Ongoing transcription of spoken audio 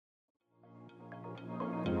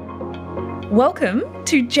Welcome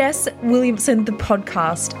to Jess Williamson, the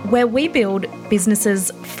podcast, where we build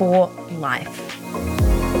businesses for life.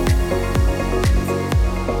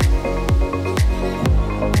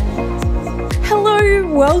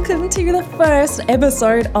 Hello, welcome to the first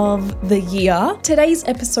episode of the year. Today's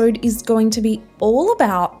episode is going to be all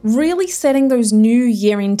about really setting those new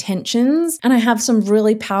year intentions, and I have some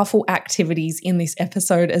really powerful activities in this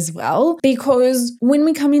episode as well, because when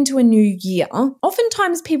we come into a new year,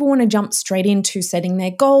 oftentimes people want to jump straight into setting their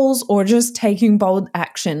goals or just taking bold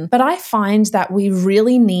action. But I find that we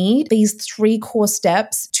really need these 3 core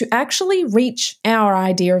steps to actually reach our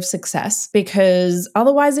idea of success, because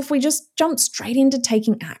otherwise, if we just jump straight into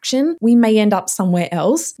taking action, we may end up somewhere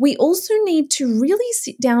else. We also need to really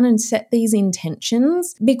sit down and set these intentions,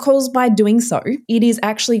 because by doing so, it is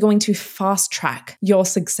actually going to fast track your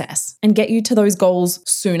success and get you to those goals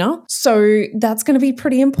sooner. So that's going to be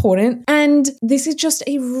pretty important. And this is just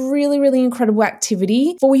a really, really incredible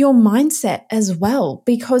activity for your mindset as well,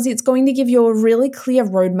 because it's going to give you a really clear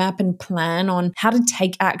roadmap and plan on how to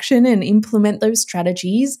take action and implement those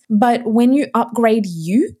strategies. But when you upgrade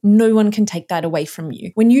you, no one can take that away from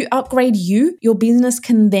you. When you upgrade you, your business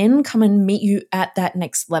can then come and meet you at that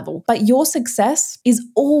next level. But your success is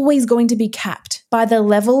always going to be capped by the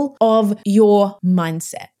level of your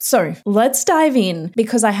mindset. So let's dive in,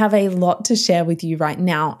 because I have a lot to share with you right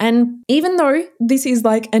now. And even though this is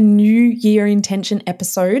like a new year intention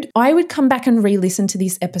episode, I would come back and re-listen to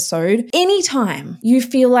this episode anytime you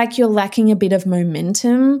feel like you're lacking a bit of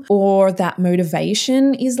momentum, or that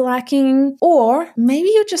motivation is lacking, or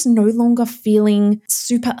maybe you're just no longer feeling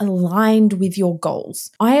super aligned with your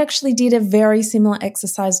goals. I actually did a very similar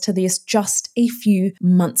exercise to this just a few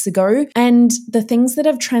months ago, and the things that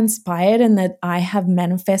have transpired and that I have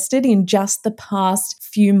manifested in just the past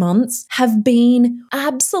few months have been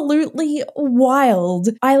absolutely wild.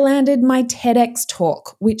 I landed my TEDx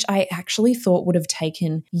talk, which I actually thought would have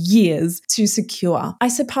taken years to secure. I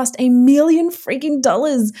surpassed $1 million freaking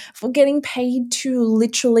dollars for getting paid to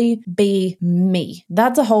literally be me.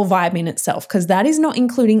 That's a whole vibe in itself, because that is not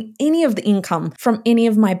including any of the income from any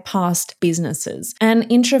of my past businesses.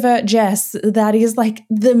 And introvert Jess, that is like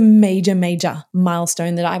the major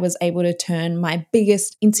milestone that I was able to turn my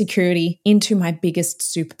biggest insecurity into my biggest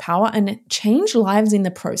superpower and change lives in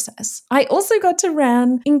the process. I also got to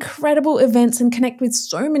run incredible events and connect with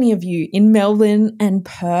so many of you in Melbourne and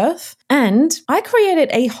Perth. And I created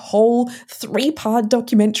a whole 3-part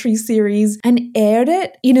documentary series and aired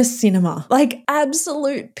it in a cinema. Like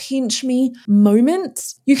absolute pinch me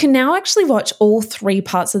moments. You can now actually watch all 3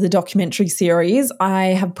 parts of the documentary series. I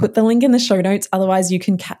have put the link in the show notes. Otherwise, you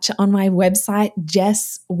can catch it on my website,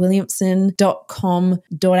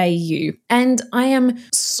 jesswilliamson.com.au. And I am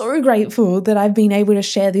so grateful that I've been able to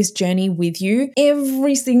share this journey with you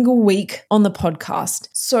every single week on the podcast.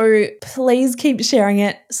 So please keep sharing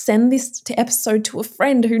it. Send this episode to a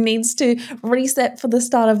friend who needs to reset for the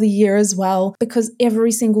start of the year as well, because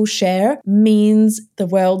every single share means the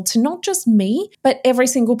world to not just me, but every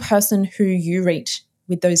single person who you reach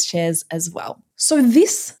with those shares as well. So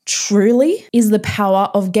this truly is the power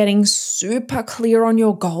of getting super clear on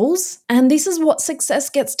your goals. And this is what success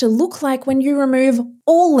gets to look like when you remove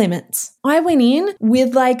all limits. I went in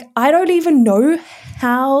with I don't even know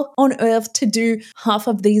how on earth to do half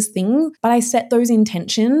of these things, but I set those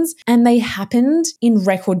intentions and they happened in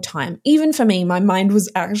record time. Even for me, my mind was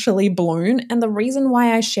actually blown. And the reason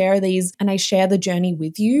why I share these and I share the journey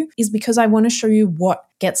with you is because I want to show you what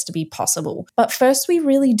gets to be possible. But first, we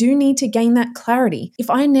really do need to gain that clarity.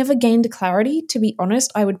 If I never gained clarity, to be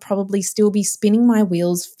honest, I would probably still be spinning my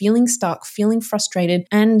wheels, feeling stuck, feeling frustrated,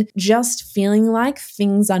 and just feeling like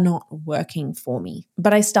things are not working for me.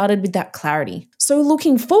 But I started with that clarity. So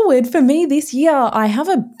looking forward, for me this year, I have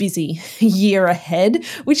a busy year ahead,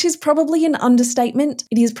 which is probably an understatement.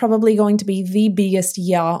 It is probably going to be the biggest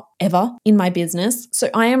year ever in my business.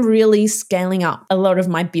 So I am really scaling up a lot of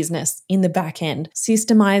my business in the back end,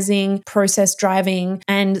 systemizing, process driving,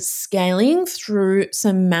 and scaling through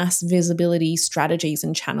some mass visibility strategies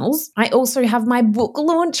and channels. I also have my book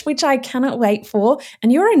launch, which I cannot wait for.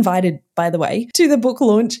 And you're invited, by the way, to the book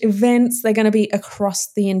launch events. They're going to be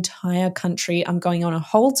across the entire country. I'm going on a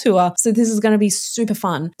whole tour. So this is going to be super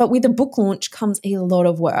fun. But with the book launch comes a lot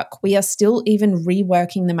of work. We are still even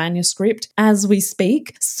reworking the manuscript as we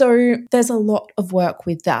speak. So there's a lot of work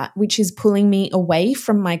with that, which is pulling me away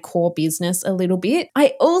from my core business a little bit.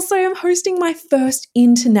 I also am hosting my first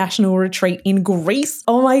international retreat in Greece.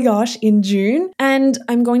 Oh my gosh, in June. And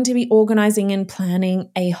I'm going to be organizing and planning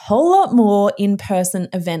a whole lot more in-person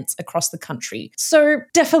events across the country. So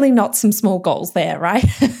definitely not some small goals there, right?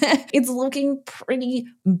 It's looking pretty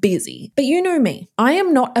busy. But you know me, I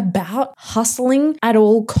am not about hustling at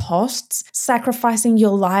all costs, sacrificing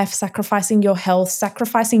your life, sacrificing your health,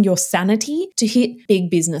 sacrificing your sanity to hit big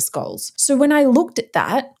business goals. So when I looked at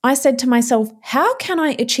that, I said to myself, how can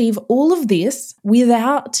I achieve all of this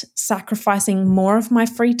without sacrificing more of my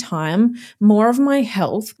free time, more of my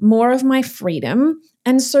health, more of my freedom?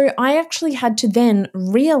 And so I actually had to then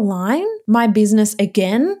realign my business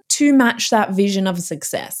again to match that vision of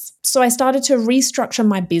success. So I started to restructure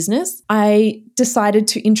my business. I decided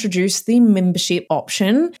to introduce the membership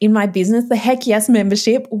option in my business, the Heck Yes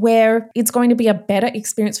membership, where it's going to be a better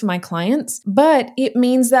experience for my clients, but it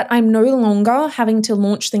means that I'm no longer having to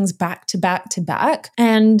launch things back to back to back.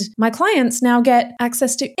 And my clients now get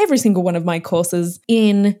access to every single one of my courses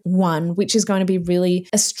in one, which is going to be really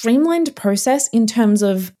a streamlined process in terms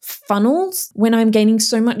of funnels when I'm gaining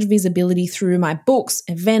so much visibility through my books,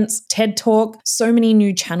 events, TED Talk, so many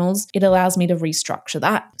new channels. It allows me to restructure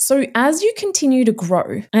that. So as you continue to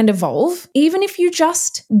grow and evolve, even if you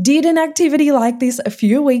just did an activity like this a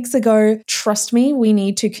few weeks ago, trust me, we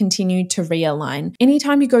need to continue to realign.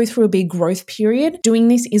 Anytime you go through a big growth period, doing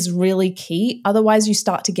this is really key. Otherwise, you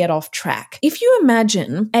start to get off track. If you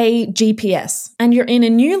imagine a GPS and you're in a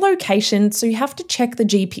new location, so you have to check the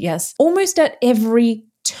GPS almost at every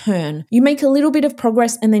turn. You make a little bit of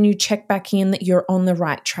progress and then you check back in that you're on the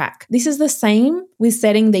right track. This is the same with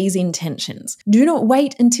setting these intentions. Do not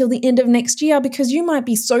wait until the end of next year because you might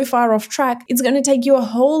be so far off track, it's going to take you a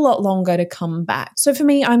whole lot longer to come back. So for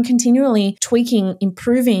me, I'm continually tweaking,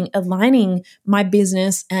 improving, aligning my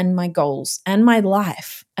business and my goals and my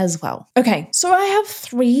life as well. Okay, so I have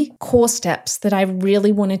 3 core steps that I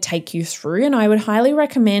really want to take you through, and I would highly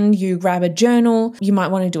recommend you grab a journal. You might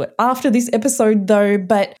want to do it after this episode though,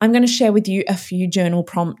 but I'm going to share with you a few journal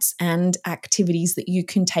prompts and activities that you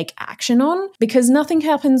can take action on because nothing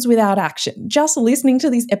happens without action. Just listening to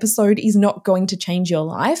this episode is not going to change your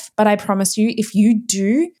life, but I promise you, if you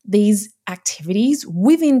do these activities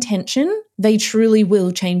with intention, they truly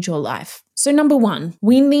will change your life. So number 1,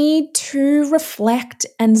 we need to reflect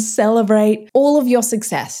and celebrate all of your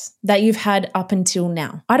success that you've had up until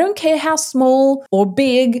now. I don't care how small or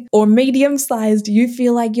big or medium-sized you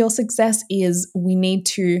feel like your success is, we need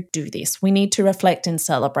to do this. We need to reflect and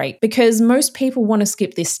celebrate because most people want to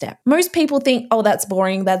skip this step. Most people think, oh, that's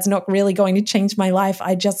boring. That's not really going to change my life.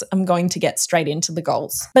 I just am going to get straight into the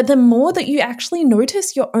goals. But the more that you actually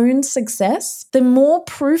notice your own success, the more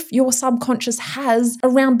proof your subconscious has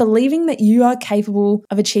around believing that you are capable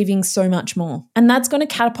of achieving so much more. And that's going to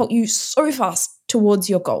catapult you so fast towards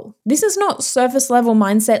your goal. This is not surface level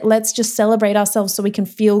mindset. Let's just celebrate ourselves so we can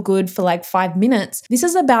feel good for like 5 minutes. This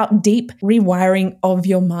is about deep rewiring of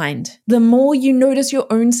your mind. The more you notice your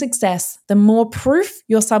own success, the more proof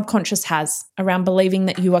your subconscious has around believing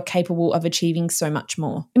that you are capable of achieving so much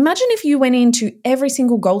more. Imagine if you went into every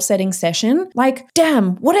single goal setting session like,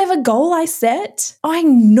 damn, whatever goal I set, I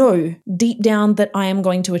know deep down that I am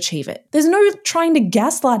going to achieve it. There's no trying to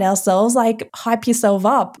gaslight ourselves, like hype yourself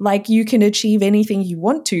up, like you can achieve anything you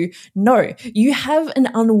want to. No, you have an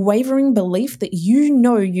unwavering belief that you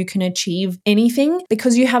know you can achieve anything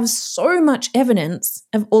because you have so much evidence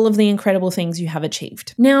of all of the incredible things you have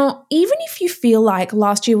achieved. Now, even if you feel like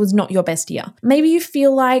last year was not your best year, maybe you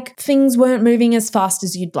feel like things weren't moving as fast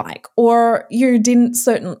as you'd like, or you didn't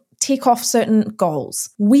tick off certain goals.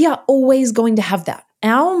 We are always going to have that.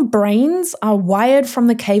 Our brains are wired from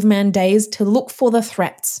the caveman days to look for the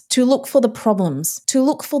threats, to look for the problems, to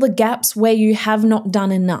look for the gaps where you have not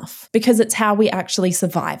done enough, because it's how we actually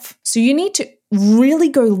survive. So you need to really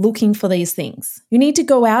go looking for these things. You need to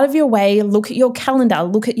go out of your way, look at your calendar,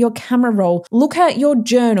 look at your camera roll, look at your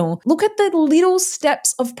journal, look at the little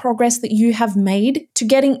steps of progress that you have made to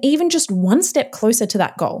getting even just one step closer to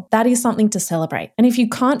that goal. That is something to celebrate. And if you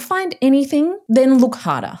can't find anything, then look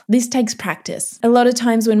harder. This takes practice. A lot of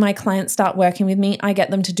times when my clients start working with me, I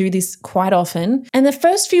get them to do this quite often. And the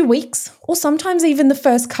first few weeks, or sometimes even the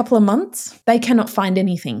first couple of months, they cannot find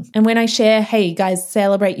anything. And when I share, hey guys,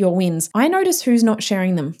 celebrate your wins, I notice who's not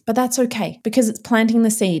sharing them, but that's okay because it's planting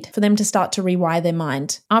the seed for them to start to rewire their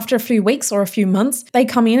mind. After a few weeks or a few months, they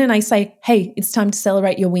come in and I say, hey, it's time to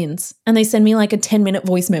celebrate your wins. And they send me like a 10-minute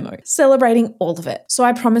voice memo celebrating all of it. So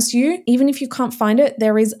I promise you, even if you can't find it,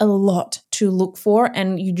 there is a lot to look for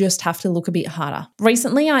and you just have to look a bit harder.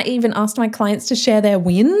 Recently, I even asked my clients to share their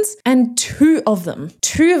wins and two of them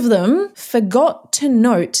forgot to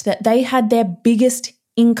note that they had their biggest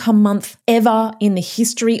income month ever in the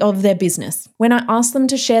history of their business. When I asked them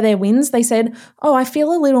to share their wins, they said, "Oh, I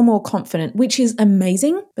feel a little more confident," which is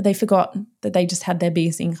amazing, but they forgot that they just had their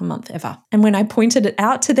biggest income month ever. And when I pointed it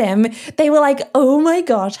out to them, they were like, "Oh my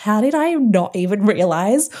gosh, how did I not even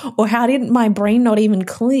realize? Or how did my brain not even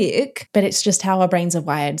click?" But it's just how our brains are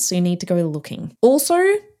wired, so you need to go looking. Also,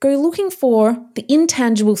 go looking for the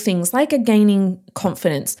intangible things like gaining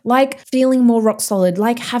confidence, like feeling more rock solid,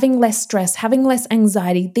 like having less stress, having less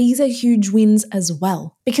anxiety. These are huge wins as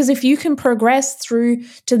well. Because if you can progress through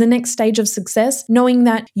to the next stage of success, knowing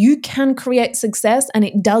that you can create success and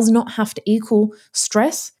it does not have to equal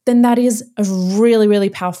stress, then that is a really, really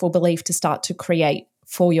powerful belief to start to create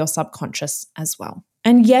for your subconscious as well.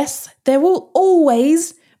 And yes, there will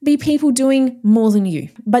always be people doing more than you,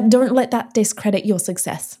 but don't let that discredit your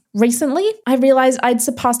success. Recently, I realized I'd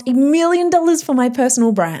surpassed $1 million for my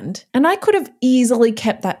personal brand, and I could have easily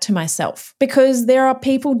kept that to myself because there are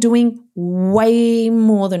people doing way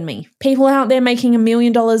more than me. People out there making $1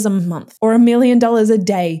 million a month or $1 million a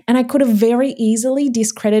day, and I could have very easily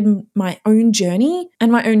discredited my own journey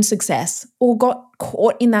and my own success or got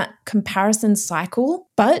caught in that comparison cycle.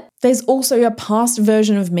 But there's also a past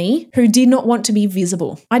version of me who did not want to be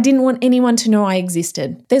visible. I didn't want anyone to know I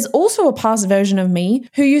existed. There's also a past version of me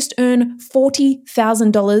who used to earn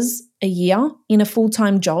 $40,000 a year in a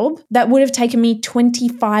full-time job that would have taken me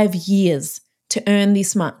 25 years to earn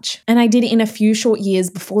this much. And I did it in a few short years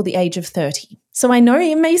before the age of 30. So I know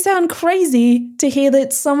it may sound crazy to hear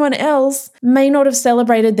that someone else may not have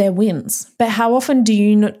celebrated their wins, but how often do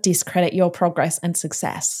you not discredit your progress and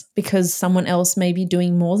success because someone else may be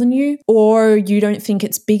doing more than you, or you don't think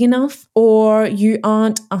it's big enough, or you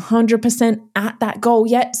aren't 100% at that goal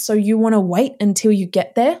yet, so you want to wait until you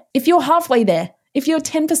get there? If you're halfway there, if you're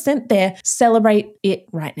 10% there, celebrate it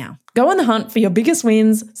right now. Go on the hunt for your biggest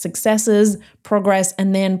wins, successes, progress,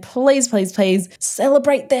 and then please, please, please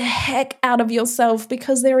celebrate the heck out of yourself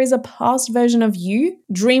because there is a past version of you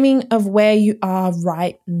dreaming of where you are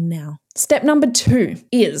right now. Step number 2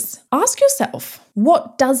 is ask yourself,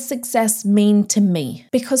 what does success mean to me?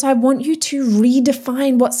 Because I want you to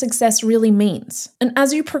redefine what success really means. And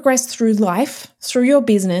as you progress through life, through your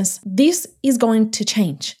business, this is going to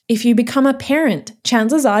change. If you become a parent,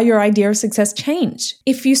 chances are your idea of success changed.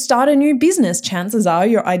 If you start a new business, chances are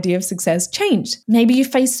your idea of success changed. Maybe you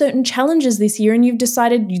face certain challenges this year and you've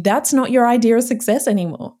decided that's not your idea of success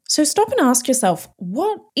anymore. So stop and ask yourself,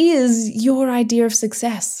 what is your idea of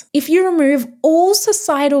success? If you remove all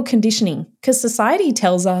societal conditioning, because society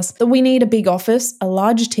tells us that we need a big office, a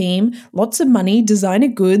large team, lots of money, designer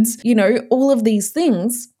goods, all of these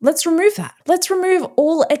things, let's remove that. Let's remove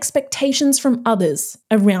all expectations from others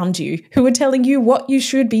around you who are telling you what you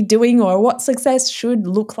should be doing or what success should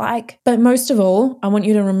look like. But most of all, I want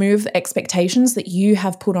you to remove the expectations that you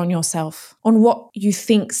have put on yourself on what you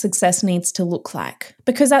think success needs to look like.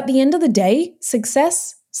 Because at the end of the day,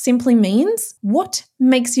 success simply means what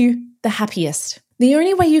makes you the happiest. The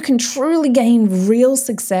only way you can truly gain real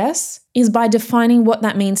success is by defining what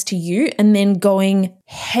that means to you and then going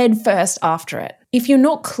headfirst after it. If you're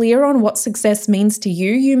not clear on what success means to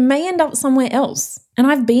you, you may end up somewhere else. And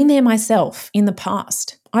I've been there myself in the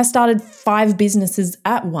past. I started 5 businesses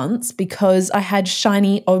at once because I had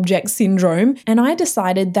shiny object syndrome, and I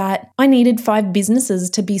decided that I needed 5 businesses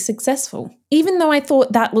to be successful. Even though I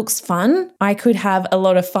thought that looks fun, I could have a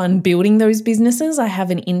lot of fun building those businesses, I have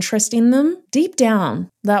an interest in them. Deep down,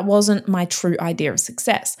 that wasn't my true idea of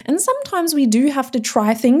success. And sometimes we do have to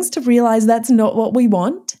try things to realize that's not what we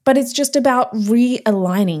want, but it's just about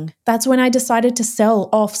realigning. That's when I decided to sell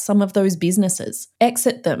off some of those businesses,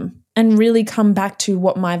 exit them, and really come back to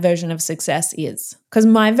what my version of success is. Because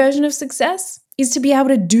my version of success is to be able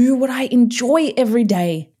to do what I enjoy every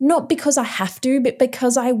day, not because I have to, but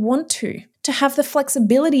because I want to. To have the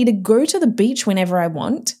flexibility to go to the beach whenever I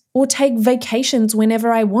want or take vacations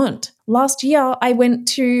whenever I want. Last year, I went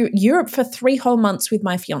to Europe for 3 whole months with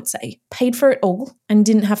my fiance, paid for it all, and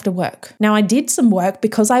didn't have to work. Now, I did some work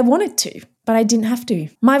because I wanted to, but I didn't have to.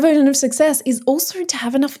 My version of success is also to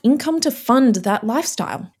have enough income to fund that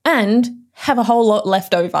lifestyle and have a whole lot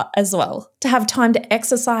left over as well. To have time to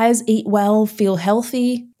exercise, eat well, feel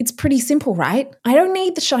healthy. It's pretty simple, right? I don't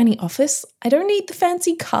need the shiny office. I don't need the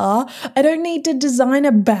fancy car. I don't need the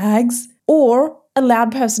designer bags or a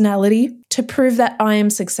loud personality to prove that I am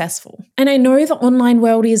successful. And I know the online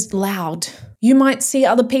world is loud. You might see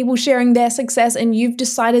other people sharing their success and you've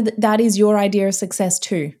decided that that is your idea of success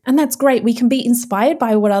too. And that's great. We can be inspired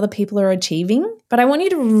by what other people are achieving, But I want you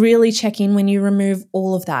to really check in when you remove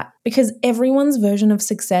all of that, because everyone's version of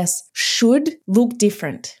success should look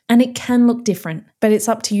different, and it can look different, but it's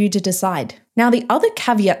up to you to decide. Now, the other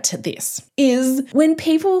caveat to this is when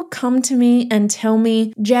people come to me and tell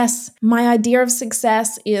me, Jess, my idea of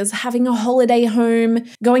success is having a holiday home,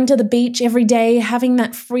 going to the beach every day, having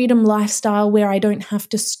that freedom lifestyle where I don't have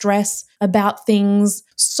to stress about things.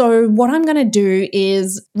 So what I'm going to do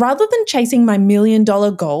is, rather than chasing my $1 million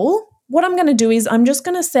goal, what I'm going to do is I'm just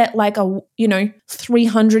going to set like a,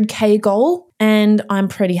 $300K goal, and I'm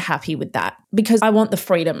pretty happy with that because I want the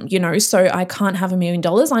freedom, so I can't have $1 million.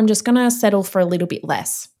 I'm just going to settle for a little bit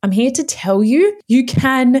less. I'm here to tell you, you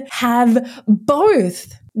can have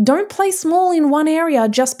both. Don't play small in one area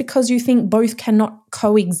just because you think both cannot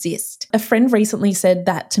coexist. A friend recently said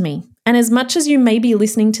that to me. And as much as you may be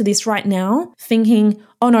listening to this right now, thinking,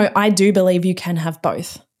 oh no, I do believe you can have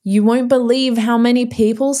both. You won't believe how many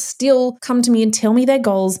people still come to me and tell me their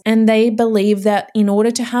goals, and they believe that in order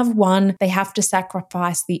to have one, they have to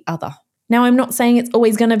sacrifice the other. Now, I'm not saying it's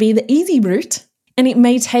always going to be the easy route, and it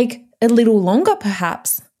may take a little longer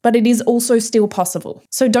perhaps, but it is also still possible.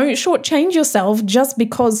 So don't shortchange yourself just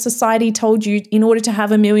because society told you in order to have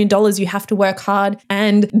 $1 million, you have to work hard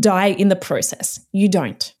and die in the process. You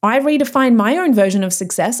don't. I redefined my own version of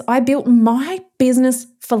success. I built my business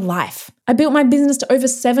for life. I built my business to over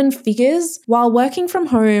 7 figures while working from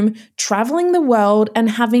home, traveling the world, and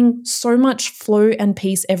having so much flow and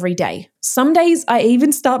peace every day. Some days I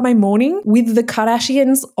even start my morning with the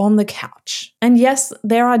Kardashians on the couch. And yes,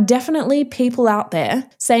 there are definitely people out there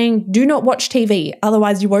saying, do not watch TV,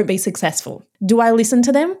 otherwise you won't be successful. Do I listen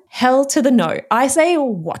to them? Hell to the no. I say,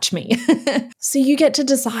 watch me. So you get to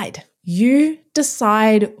decide. You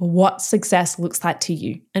decide what success looks like to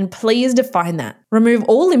you, and please define that. Remove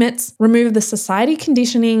all limits, remove the society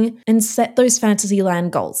conditioning, and set those fantasy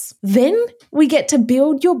land goals. Then we get to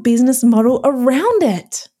build your business model around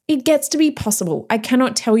it. It gets to be possible. I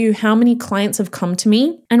cannot tell you how many clients have come to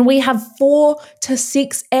me and we have 4 to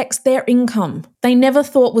 6x their income. They never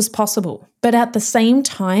thought was possible. But at the same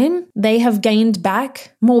time, they have gained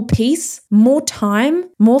back more peace, more time,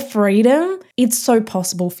 more freedom. It's so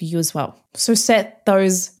possible for you as well. So set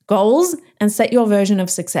those goals and set your version of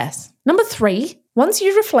success. Number 3, once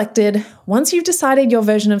you've reflected, once you've decided your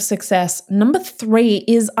version of success, number 3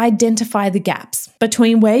 is identify the gaps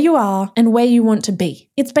between where you are and where you want to be.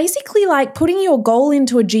 It's basically like putting your goal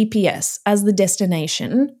into a GPS as the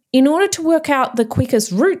destination. In order to work out the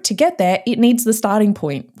quickest route to get there, it needs the starting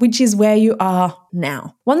point, which is where you are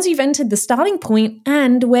now. Once you've entered the starting point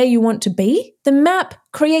and where you want to be, the map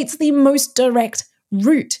creates the most direct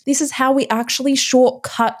route. This is how we actually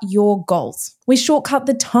shortcut your goals. We shortcut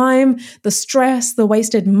the time, the stress, the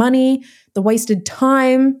wasted money, the wasted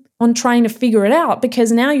time on trying to figure it out,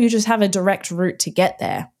 because now you just have a direct route to get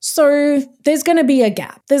there. So there's going to be a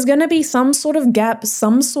gap. There's going to be some sort of gap,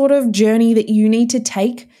 some sort of journey that you need to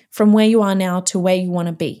take from where you are now to where you want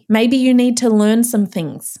to be. Maybe you need to learn some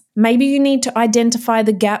things. Maybe you need to identify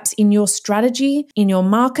the gaps in your strategy, in your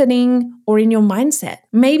marketing, or in your mindset.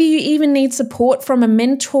 Maybe you even need support from a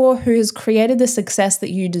mentor who has created the success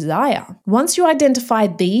that you desire. Once you identify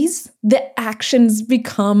these, the actions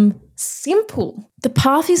become simple. The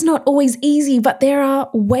path is not always easy, but there are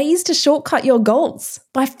ways to shortcut your goals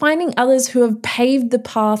by finding others who have paved the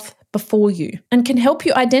path before you and can help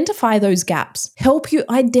you identify those gaps, help you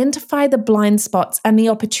identify the blind spots and the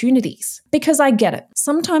opportunities. Because I get it.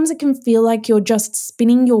 Sometimes it can feel like you're just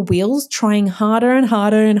spinning your wheels, trying harder and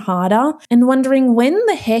harder and harder, and wondering when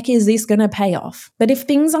the heck is this going to pay off? But if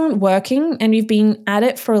things aren't working and you've been at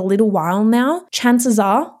it for a little while now, chances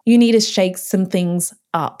are you need to shake some things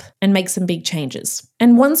up and make some big changes.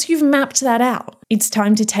 And once you've mapped that out, it's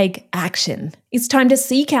time to take action. It's time to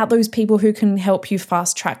seek out those people who can help you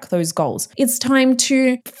fast track those goals. It's time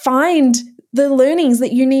to find the learnings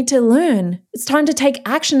that you need to learn. It's time to take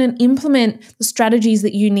action and implement the strategies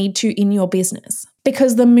that you need to in your business.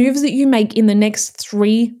 Because the moves that you make in the next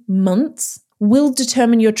 3 months will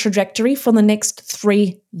determine your trajectory for the next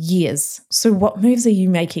 3 years. So what moves are you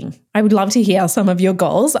making? I would love to hear some of your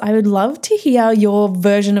goals. I would love to hear your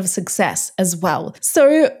version of success as well.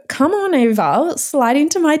 So come on over, slide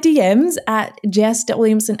into my DMs at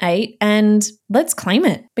JessWilliamson8 and let's claim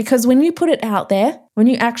it. Because when you put it out there, when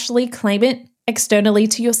you actually claim it externally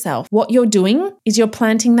to yourself, what you're doing is you're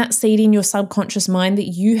planting that seed in your subconscious mind that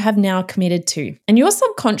you have now committed to. And your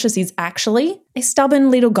subconscious is actually a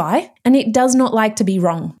stubborn little guy, and it does not like to be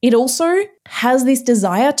wrong. It also has this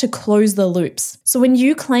desire to close the loops. So when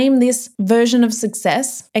you claim this version of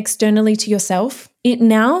success externally to yourself, it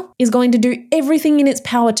now is going to do everything in its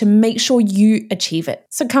power to make sure you achieve it.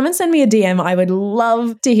 So come and send me a DM. I would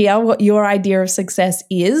love to hear what your idea of success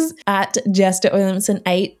is at Jester Williamson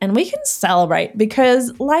 8, and we can celebrate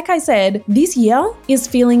because, like I said, this year is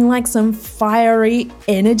feeling like some fiery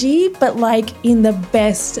energy, but like in the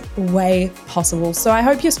best way possible. So I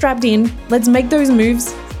hope you're strapped in. Let's make those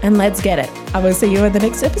moves and let's get it. I will see you in the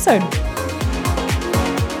next episode.